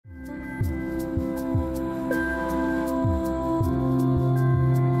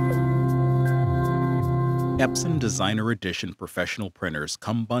Epson Designer Edition professional printers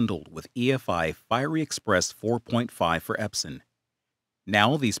come bundled with EFI Fiery Express 4.5 for Epson.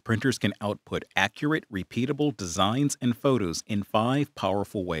 Now these printers can output accurate, repeatable designs and photos in 5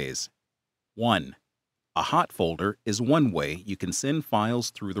 powerful ways. 1. A hot folder is one way you can send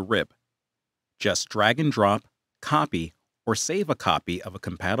files through the RIP. Just drag and drop, copy, or save a copy of a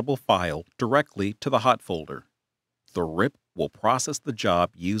compatible file directly to the hot folder. The RIP will process the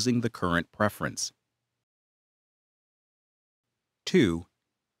job using the current preference. 2.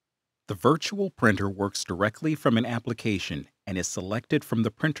 The virtual printer works directly from an application and is selected from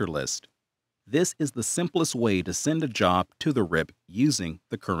the printer list. This is the simplest way to send a job to the RIP using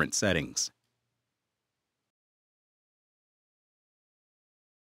the current settings.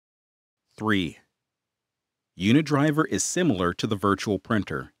 3. Unidriver is similar to the virtual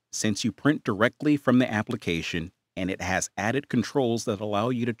printer since you print directly from the application, and it has added controls that allow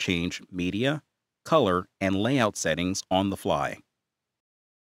you to change media, color, and layout settings on the fly.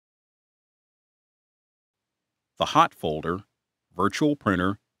 The hot folder, virtual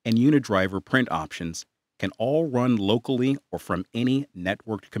printer, and Unidriver print options can all run locally or from any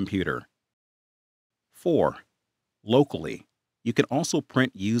networked computer. 4. Locally, you can also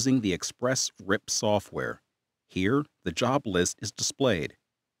print using the Express RIP software. Here, the job list is displayed.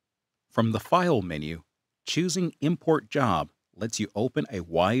 From the File menu, choosing Import Job lets you open a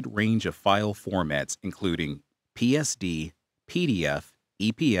wide range of file formats including PSD, PDF,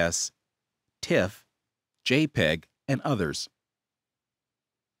 EPS, TIFF, JPEG, and others.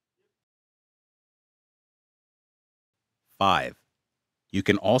 5. You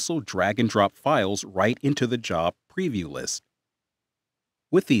can also drag and drop files right into the job preview list.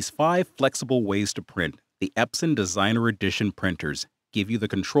 With these 5 flexible ways to print, the Epson Designer Edition printers give you the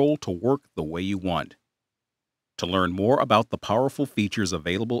control to work the way you want. To learn more about the powerful features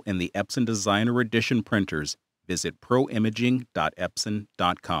available in the Epson Designer Edition printers, visit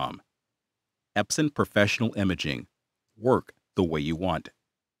proimaging.epson.com. Epson Professional Imaging. Work the way you want.